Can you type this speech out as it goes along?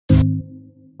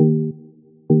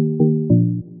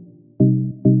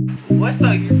What's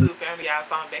up, YouTube family? Y'all,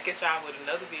 so I'm back at y'all with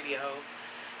another video.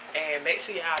 And make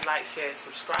sure y'all like, share,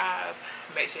 subscribe.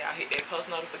 Make sure y'all hit that post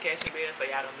notification bell so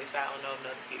y'all don't miss out on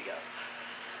another video.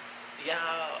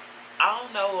 Y'all, I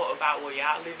don't know about where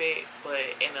y'all live at, but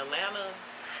in Atlanta,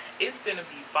 it's gonna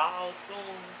be fall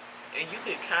soon. And you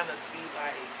can kind of see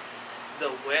like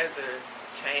the weather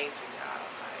changing, y'all.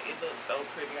 Like, it looks so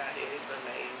pretty out here. It's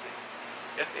amazing.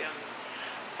 You feel me?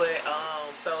 But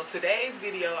so today's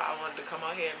video, I wanted to come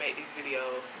on here and make this video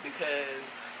because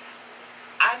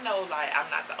I know like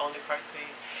I'm not the only person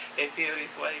that feel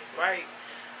this way, right?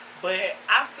 But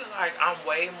I feel like I'm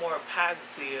way more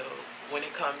positive when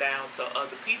it come down to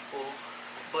other people,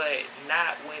 but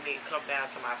not when it come down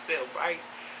to myself, right?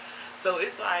 So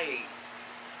it's like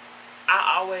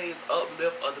I always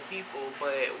uplift other people,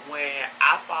 but when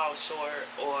I fall short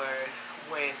or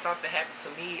when something happened to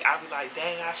me, I be like,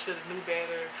 dang, I should have knew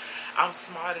better. I'm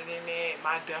smarter than that.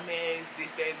 My dumb ass,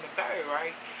 this, that, and the third,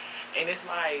 right? And it's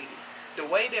like, the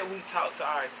way that we talk to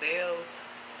ourselves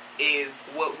is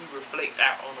what we reflect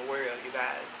out on the world, you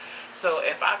guys. So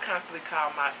if I constantly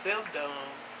call myself dumb,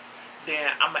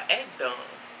 then I'm going to act dumb.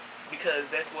 Because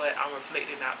that's what I'm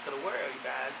reflecting out to the world, you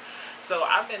guys. So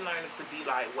I've been learning to be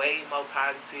like way more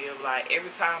positive. Like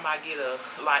every time I get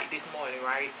like this morning,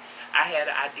 right? I had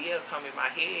an idea come in my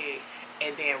head,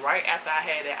 and then right after I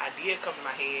had that idea come in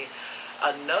my head,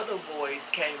 another voice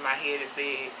came in my head and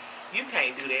said, you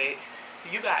can't do that.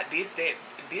 You got this, that,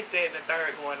 and the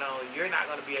third going on. You're not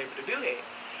going to be able to do that.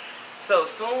 So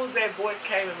as soon as that voice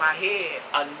came in my head,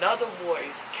 another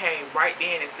voice came right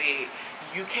then and said,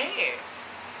 you can.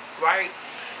 Right?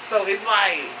 So it's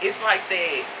like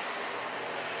that.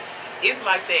 It's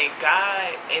like that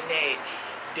God and that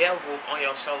devil on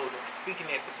your shoulder speaking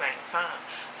at the same time.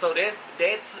 So that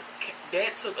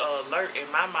took an alert in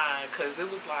my mind, because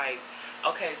it was like,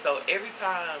 okay, so every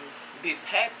time this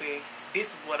happened,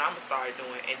 this is what I'm gonna start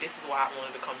doing, and this is why I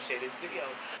wanted to come share this video.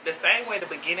 The same way the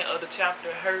beginning of the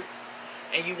chapter hurt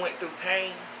and you went through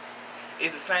pain,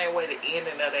 is the same way the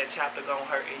ending of that chapter gonna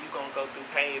hurt and you're gonna go through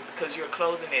pain, because you're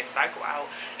closing that cycle out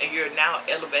and you're now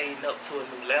elevating up to a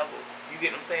new level. You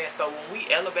get what I'm saying? So when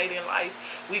we elevate in life,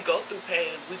 we go through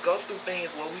pain, we go through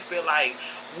things where we feel like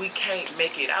we can't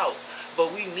make it out.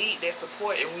 But we need that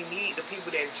support, and we need the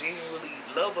people that genuinely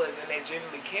love us and that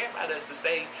genuinely care about us to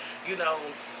say, you know,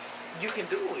 you can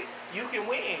do it. You can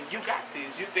win. You got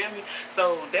this. You feel me?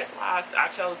 So that's why I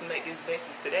chose to make this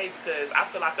message today, because I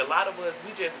feel like a lot of us,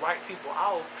 we just write people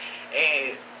off,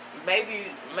 and maybe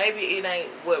it ain't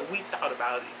what we thought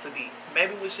about it to be.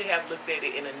 Maybe we should have looked at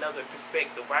it in another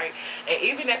perspective, right? And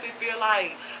even if it feel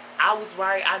like I was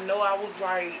right, I know I was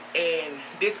right, and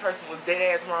this person was dead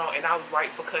ass wrong, and I was right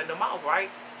for cutting them off, right?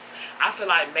 I feel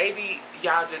like maybe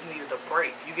y'all just needed a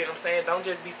break. You get what I'm saying? Don't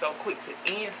just be so quick to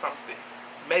end something.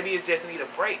 Maybe it just need a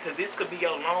break, because this could be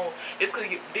your this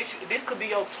could be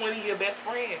your 20-year best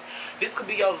friend. This could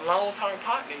be your long-term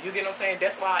partner. You get what I'm saying?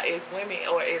 That's why as women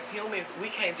or as humans, we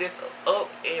can't just up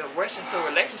and rush into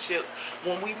relationships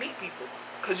when we meet people,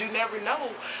 because you never know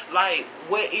like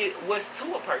what's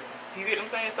to a person. You get what I'm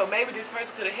saying? So maybe this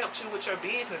person could have helped you with your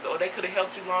business, or they could have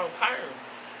helped you long-term.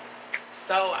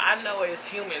 So I know as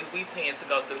humans, we tend to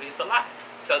go through this a lot.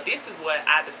 So this is what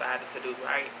I decided to do,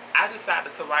 right? I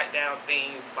decided to write down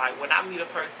things like when I meet a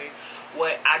person,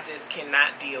 what I just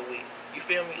cannot deal with. You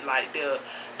feel me? Like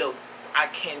I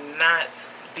cannot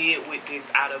deal with this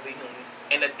out of a human.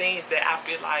 And the things that I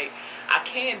feel like I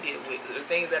can deal with, the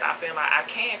things that I feel like I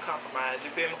can compromise.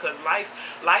 You feel me? Because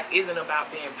life isn't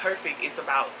about being perfect. It's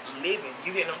about living.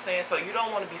 You get what I'm saying? So you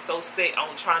don't want to be so set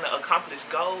on trying to accomplish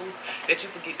goals that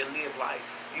you forget to live life.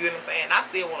 You get what I'm saying? I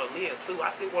still want to live too. I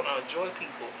still want to enjoy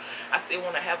people. I still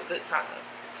want to have a good time.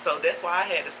 So that's why I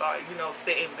had to start, you know,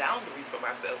 setting boundaries for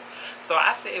myself. So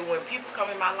I said, when people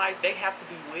come in my life, they have to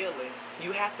be willing.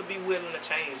 You have to be willing to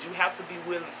change. You have to be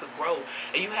willing to grow.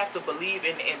 And you have to believe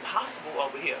in the impossible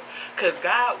over here. Because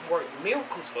God worked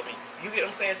miracles for me. You get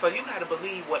what I'm saying? So you got to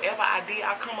believe whatever idea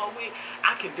I come up with,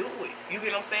 I can do it. You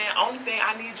get what I'm saying? Only thing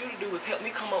I need you to do is help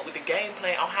me come up with a game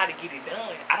plan on how to get it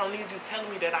done. I don't need you telling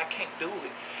me that I can't do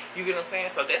it. You get what I'm saying?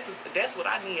 So that's what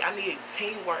I need. I need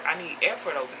teamwork. I need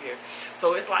effort over here.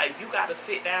 So it's like you got to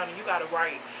sit down and you got to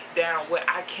write down what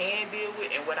I can deal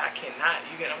with and what I cannot.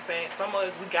 You get what I'm saying? Some of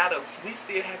us, we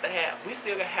still have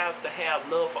to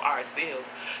have love for ourselves.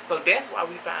 So that's why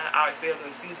we find ourselves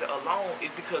in season alone,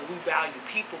 is because we value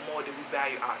people more than we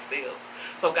value ourselves.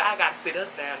 So God got to sit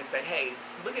us down and say, hey,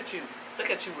 look at you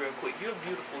real quick. You're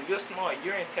beautiful. You're smart.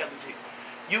 You're intelligent.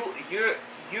 You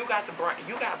got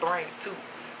brains too.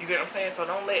 You get what I'm saying? So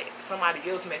don't let somebody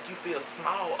else make you feel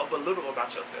small or belittle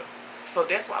about yourself. So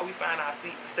that's why we find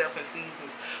ourselves in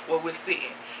seasons where we're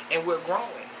sitting and we're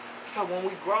growing. So when we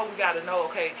grow, we got to know,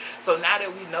 okay, so now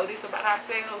that we know this about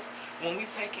ourselves, when we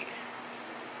take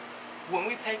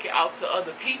it out to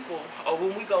other people, or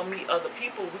when we go meet other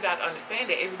people, we got to understand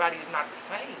that everybody is not the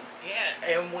same.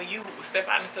 Yeah, and when you step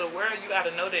out into the world, you got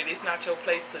to know that it's not your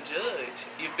place to judge.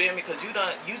 You feel me? Because you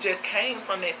just came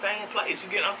from that same place.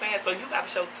 You get what I'm saying? So you got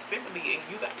to show sympathy, and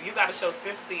you got to show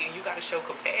sympathy, and you got to show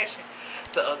compassion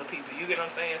to other people. You get what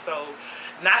I'm saying? So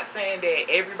not saying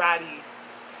that everybody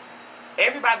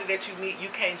that you meet, you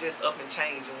can't just up and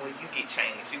change, and when you get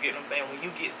changed, you get what I'm saying? When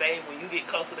you get saved, when you get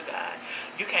closer to God,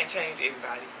 you can't change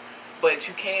everybody. But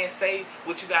you can say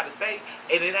what you got to say,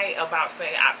 and it ain't about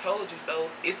saying, I told you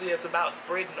so. It's just about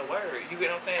spreading the word. You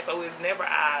get what I'm saying? So it's never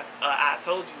I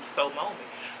told you so moment.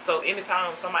 So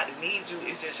anytime somebody needs you,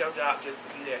 it's just your job just to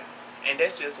be there. And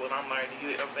that's just what I'm learning, you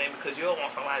know what I'm saying? Because you don't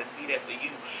want somebody to be there for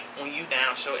you when you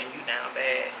down short and you down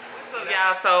bad. What's up,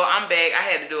 y'all? So I'm back. I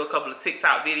had to do a couple of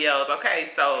TikTok videos. Okay,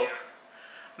 so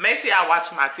make sure y'all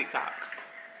watch my TikTok. Hey,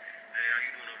 how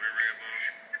you doing over here,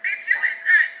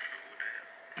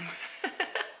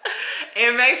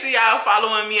 And make sure y'all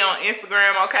following me on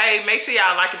Instagram, okay? Make sure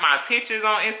y'all liking my pictures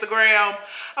on Instagram.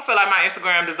 I feel like my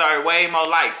Instagram deserves way more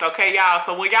likes, okay, y'all?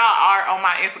 So when y'all are on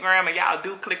my Instagram and y'all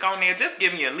do click on there, just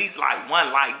give me at least like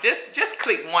one like. Just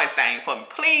click one thing for me,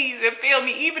 please. And feel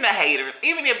me, even the haters,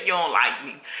 even if you don't like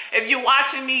me. If you're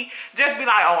watching me, just be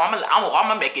like, oh, I'm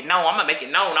gonna make it known. I'm gonna make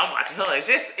it known I'm watching her.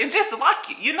 And just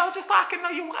like it, you know, just so I can know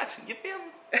you're watching. You feel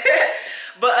me?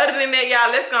 But other than that, y'all,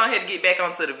 let's go ahead and get back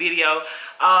onto the video.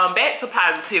 Back to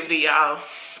positivity, y'all.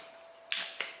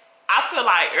 I feel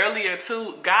like earlier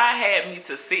too, God had me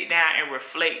to sit down and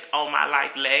reflect on my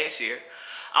life last year.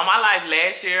 On my life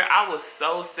last year, I was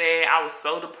so sad. I was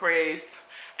so depressed.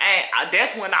 And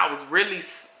that's when I was really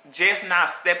just now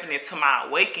stepping into my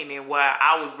awakening, where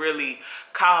I was really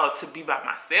called to be by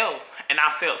myself. And I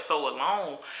felt so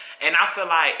alone. And I feel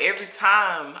like every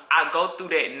time I go through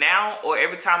that now, or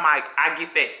every time I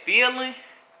get that feeling,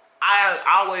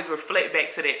 I always reflect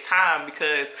back to that time,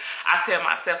 because I tell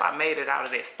myself I made it out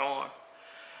of that storm.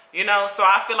 You know, so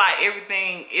I feel like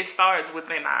everything, it starts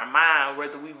within our mind,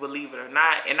 whether we believe it or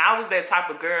not. And I was that type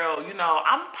of girl, you know,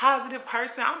 I'm a positive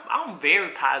person. I'm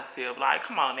very positive. Like,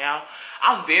 come on now.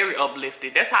 I'm very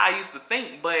uplifted. That's how I used to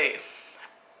think. But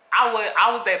I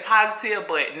was that positive,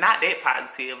 but not that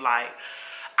positive. Like,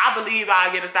 I believe I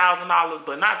get $1,000,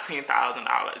 but not $10,000.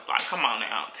 Like, come on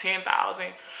now,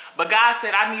 $10,000. But God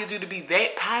said, I need you to be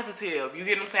that positive. You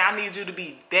get what I'm saying? I need you to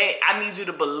be that. I need you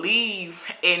to believe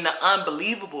in the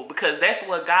unbelievable, because that's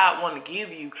what God want to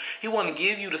give you. He want to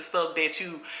give you the stuff that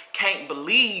you can't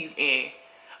believe in.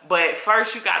 But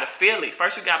first you got to feel it.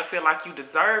 First you got to feel like you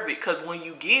deserve it, because when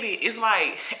you get it, it's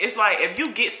like if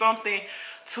you get something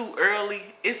too early,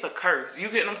 it's a curse.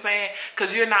 You get what I'm saying?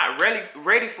 Because you're not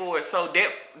ready for it. So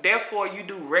therefore you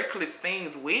do reckless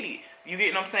things with it. You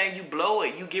get what I'm saying? You blow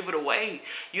it. You give it away.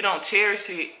 You don't cherish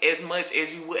it as much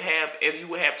as you would have if you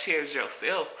would have cherished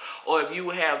yourself, or if you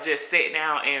would have just sat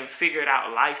down and figured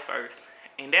out life first.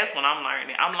 And that's what I'm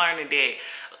learning. I'm learning that,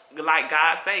 like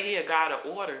God say, He a God of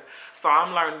order. So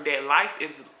I'm learning that life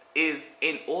is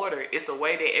in order. It's the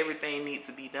way that everything needs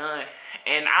to be done.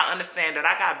 And I understand that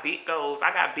I got big goals.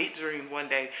 I got big dreams one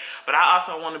day. But I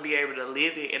also want to be able to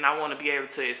live it, and I want to be able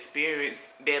to experience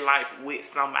that life with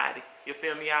somebody. You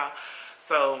feel me, y'all?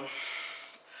 So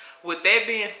with that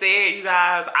being said, you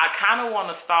guys, I kind of want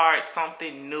to start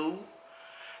something new.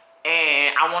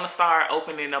 And I want to start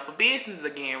opening up a business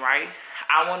again, right?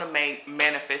 I want to make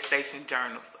manifestation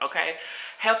journals, okay?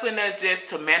 Helping us just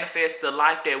to manifest the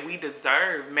life that we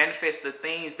deserve, manifest the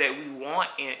things that we want,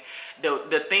 and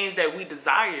the things that we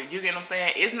desire. You get what I'm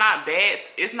saying? It's not bad.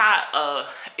 It's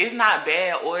not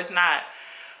bad, or it's not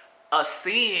a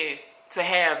sin to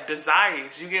have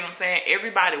desires. You get what I'm saying?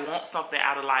 Everybody wants something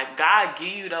out of life. God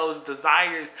give you those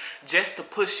desires just to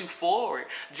push you forward,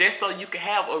 just so you can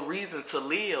have a reason to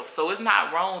live. So it's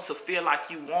not wrong to feel like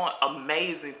you want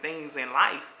amazing things in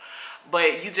life,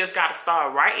 but you just got to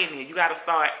start writing it. You got to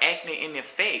start acting in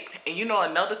effect. And you know,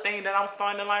 another thing that I'm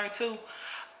starting to learn too,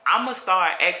 I'm going to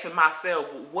start asking myself,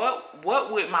 what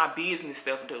would my business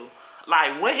stuff do?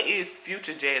 Like, what is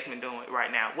Future Jasmine doing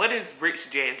right now? What is Rich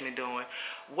Jasmine doing?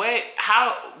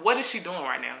 What is she doing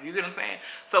right now? You get what I'm saying?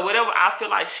 So whatever I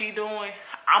feel like she doing,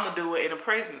 I'm going to do it in the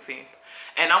present tense.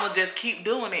 And I'm going to just keep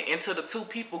doing it until the two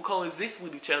people coexist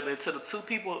with each other, until the two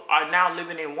people are now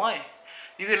living in one.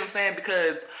 You get what I'm saying?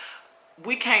 Because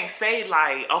we can't say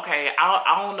like, okay,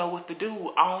 I don't know what to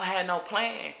do. I don't have no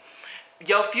plan.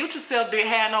 Your future self didn't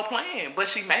have no plan, but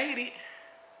she made it.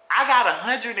 I got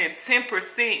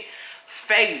 110%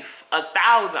 faith,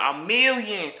 1,000,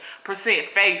 1,000,000%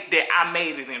 faith that I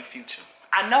made it in the future.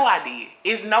 I know I did.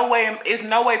 It's no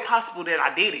way possible that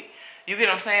I did it. You get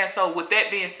what I'm saying? So with that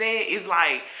being said, it's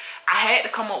like I had to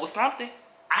come up with something.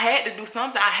 I had to do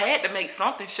something. I had to make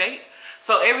something shape.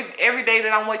 So every day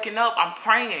that I'm waking up, I'm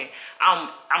praying. I'm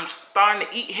starting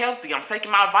to eat healthy. I'm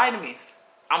taking my vitamins.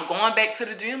 I'm going back to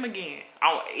the gym again.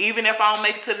 Even if I don't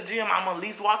make it to the gym, I'm gonna at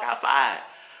least walk outside.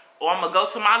 Or I'm gonna go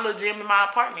to my little gym in my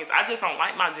apartments. I just don't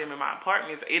like my gym in my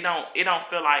apartments. It don't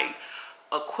feel like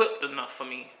equipped enough for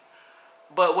me.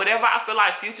 But whatever I feel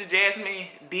like Future Jasmine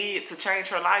did to change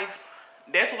her life,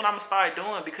 that's what I'm gonna start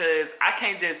doing, because I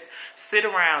can't just sit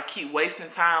around, keep wasting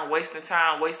time.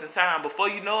 Before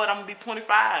you know it, I'm gonna be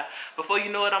 25. Before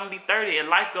you know it, I'm gonna be 30, and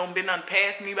life gonna be nothing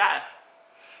pass me by.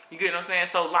 You get what I'm saying?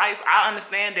 So life, I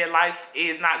understand that life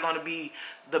is not gonna be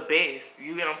the best.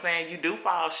 You get what I'm saying? You do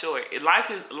fall short.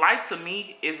 Life to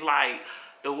me is like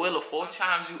the wheel of fortune.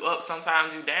 Sometimes you up,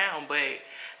 sometimes you down, but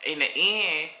in the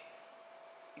end,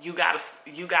 you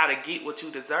gotta get what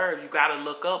you deserve. You gotta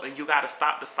look up, and you gotta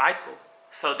stop the cycle.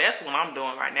 So that's what I'm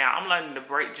doing right now. I'm learning to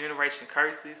break generation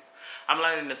curses. I'm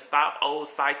learning to stop old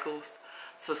cycles,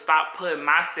 to stop putting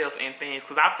myself in things,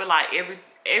 because I feel like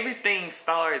everything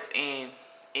starts in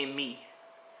me.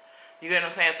 You get what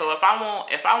I'm saying? So if I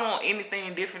want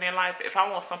anything different in life, if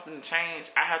I want something to change,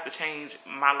 I have to change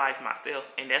my life myself,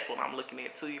 and that's what I'm looking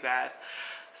at too, you guys.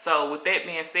 So with that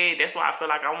being said, that's why I feel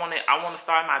like I want to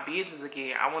start my business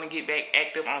again. I want to get back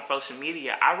active on social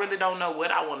media. I really don't know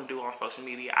what I want to do on social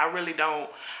media. I really don't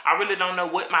know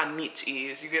what my niche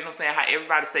is. You get what I'm saying? How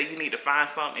everybody say you need to find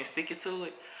something and stick it to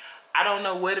it. I don't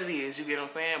know what it is, you get what I'm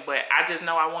saying? But I just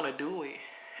know I want to do it.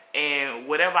 And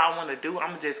whatever I want to do,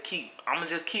 I'm gonna just keep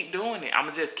doing it. I'm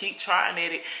gonna just keep trying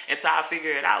at it until I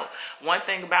figure it out. One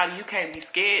thing about it, you can't be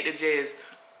scared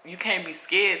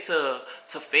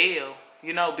to fail.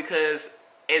 You know, because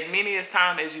as many as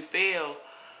time as you fail,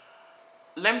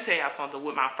 let me tell y'all something.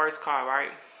 With my first car, right?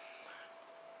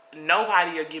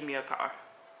 Nobody will give me a car.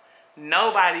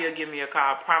 Nobody will give me a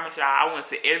car. I promise y'all, I went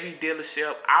to every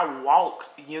dealership. I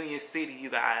walked Union City,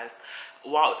 you guys.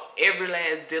 Walked every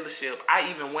last dealership. I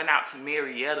even went out to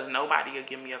Marietta. Nobody will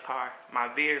give me a car. My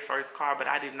very first car, but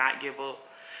I did not give up.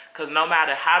 Because no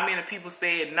matter how many people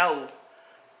said no,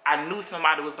 I knew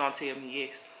somebody was going to tell me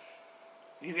yes.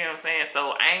 You get what I'm saying?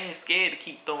 So I ain't scared to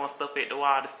keep throwing stuff at the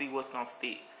wall to see what's going to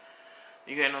stick.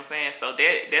 You get what I'm saying? So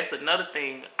that's another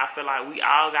thing. I feel like we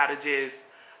all got to just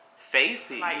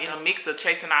face it. Like in a mix of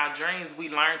chasing our dreams, we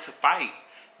learn to fight.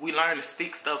 We learn to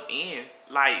stick stuff in.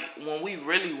 Like when we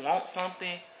really want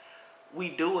something,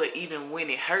 we do it even when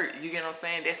it hurt. You get what I'm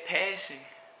saying? That's passion.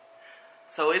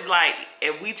 So it's like,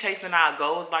 if we chasing our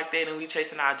goals like that and we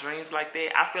chasing our dreams like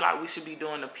that, I feel like we should be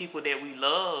doing the people that we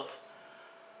love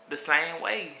the same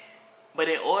way. But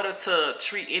in order to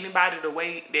treat anybody the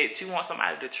way that you want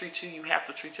somebody to treat you, you have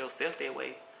to treat yourself that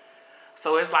way.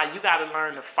 So it's like you got to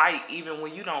learn to fight even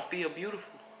when you don't feel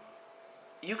beautiful.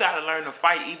 You got to learn to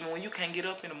fight even when you can't get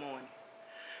up in the morning.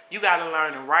 You got to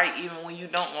learn to write even when you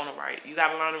don't want to write. You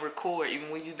got to learn to record even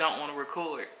when you don't want to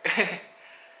record.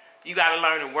 You got to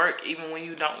learn to work even when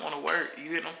you don't want to work.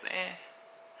 You get what I'm saying?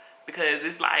 Because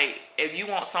it's like, if you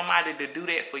want somebody to do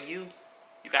that for you,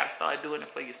 you got to start doing it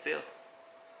for yourself.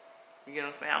 You get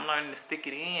what I'm saying? I'm learning to stick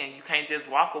it in. You can't just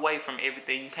walk away from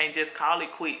everything. You can't just call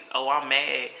it quits. Oh, I'm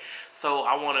mad, so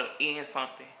I want to end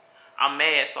something. I'm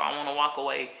mad, so I want to walk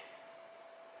away.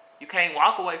 You can't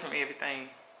walk away from everything.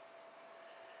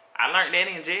 I learned that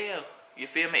in jail. You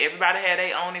feel me? Everybody had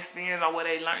their own experience on where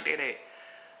they learned that at.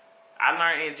 I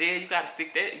learned in jail, you got to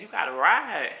stick that. You got to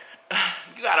ride.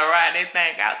 You got to ride that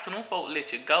thing out till them folk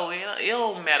let you go in. It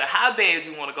don't matter how bad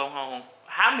you want to go home.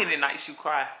 How many nights you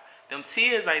cry. Them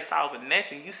tears ain't solving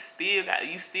nothing. You still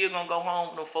gonna go home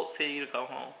when them folk tell you to go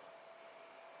home.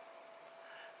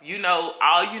 You know,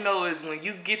 all you know is when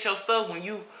you get your stuff,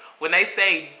 when they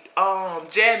say,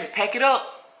 Jasmine, pack it up.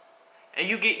 And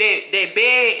you get that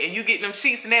bed and you get them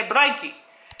sheets and that blanket.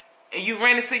 And you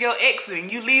run into your ex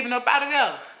and you leaving up out of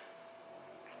there.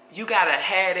 You gotta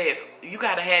have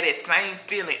that same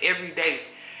feeling every day.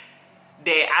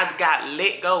 That I got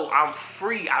let go. I'm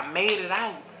free. I made it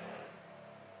out.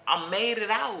 I made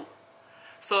it out.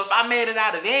 So if I made it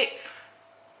out of that,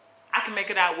 I can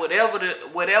make it out whatever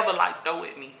life throw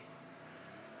at me.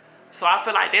 So I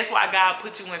feel like that's why God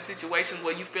put you in situations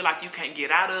where you feel like you can't get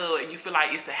out of, and you feel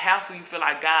like it's a hassle. You feel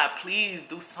like, God, please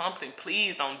do something.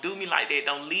 Please don't do me like that.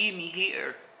 Don't leave me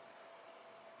here.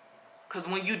 Because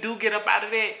when you do get up out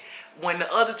of that, when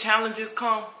the other challenges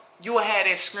come, you will have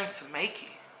that strength to make it.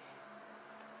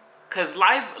 Cause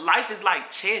life is like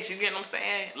chess, you get what I'm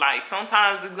saying? Like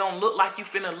sometimes it's gonna look like you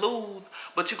finna lose,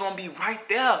 but you're gonna be right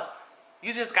there.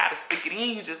 You just gotta stick it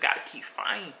in, you just gotta keep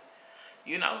fighting,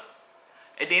 you know?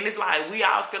 And then it's like, we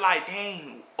all feel like,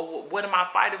 dang, what am I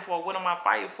fighting for? What am I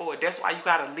fighting for? That's why you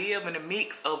gotta live in the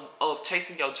mix of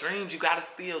chasing your dreams. You gotta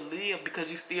still live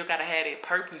because you still gotta have that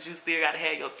purpose. You still gotta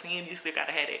have your team. You still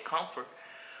gotta have that comfort.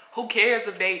 Who cares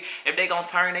if they gonna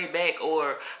turn their back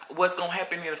or what's gonna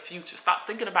happen in the future? Stop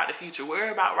thinking about the future.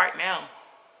 Worry about right now.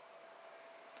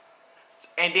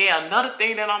 And then another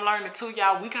thing that I'm learning too,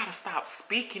 y'all, we gotta stop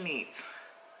speaking it.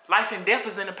 Life and death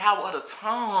is in the power of the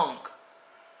tongue.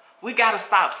 We gotta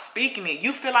stop speaking it.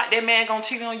 You feel like that man gonna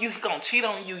cheat on you, he gonna cheat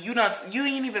on you. You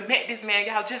ain't even met this man,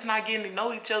 y'all just not getting to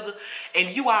know each other,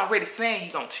 and you already saying he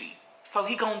gonna cheat. So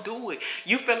he gonna do it.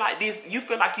 You feel like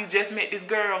you just met this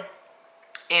girl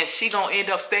and she gonna end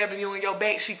up stabbing you in your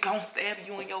back, she gonna stab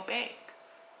you in your back.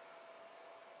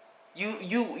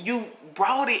 You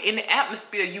brought it in the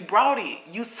atmosphere. You brought it.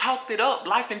 You talked it up.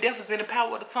 Life and death is in the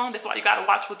power of the tongue. That's why you got to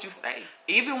watch what you say.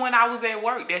 Even when I was at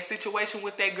work, that situation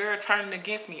with that girl turning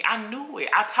against me, I knew it.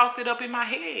 I talked it up in my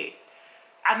head.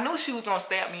 I knew she was going to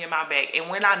stab me in my back. And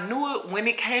when I knew it, when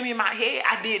it came in my head,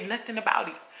 I did nothing about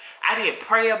it. I didn't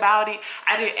pray about it.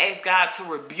 I didn't ask God to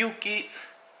rebuke it.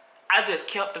 I just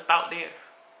kept the thought there.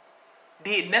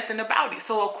 Did nothing about it.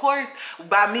 So of course,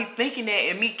 by me thinking that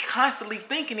and me constantly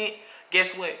thinking it,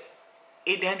 guess what?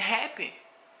 It doesn't happen.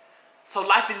 So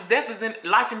life and death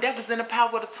is in the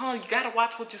power of the tongue. You gotta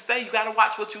watch what you say. You gotta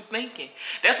watch what you're thinking.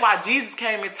 That's why Jesus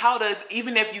came and taught us,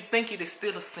 even if you think it is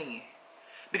still a sin.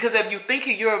 Because if you think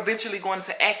it, you're eventually going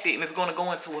to act it and it's going to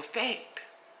go into effect.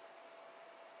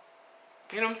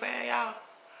 You know what I'm saying, y'all?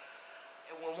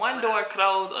 And when one door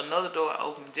closed, another door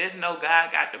opened. Just know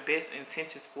God got the best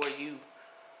intentions for you.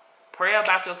 Pray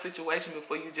about your situation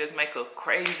before you just make a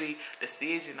crazy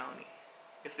decision on it.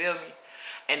 You feel me?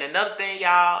 And another thing,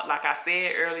 y'all, like I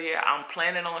said earlier, I'm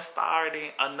planning on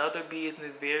starting another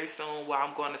business very soon where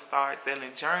I'm going to start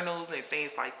selling journals and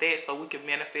things like that so we can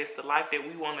manifest the life that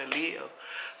we want to live.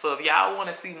 So if y'all want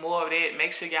to see more of that,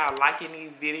 make sure y'all liking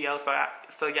these videos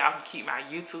so y'all can keep my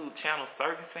YouTube channel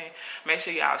servicing. Make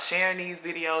sure y'all sharing these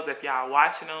videos if y'all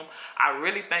watching them. I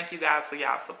really thank you guys for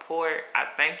y'all support. I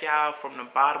thank y'all from the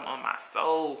bottom of my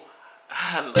soul.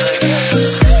 I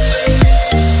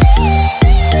love you.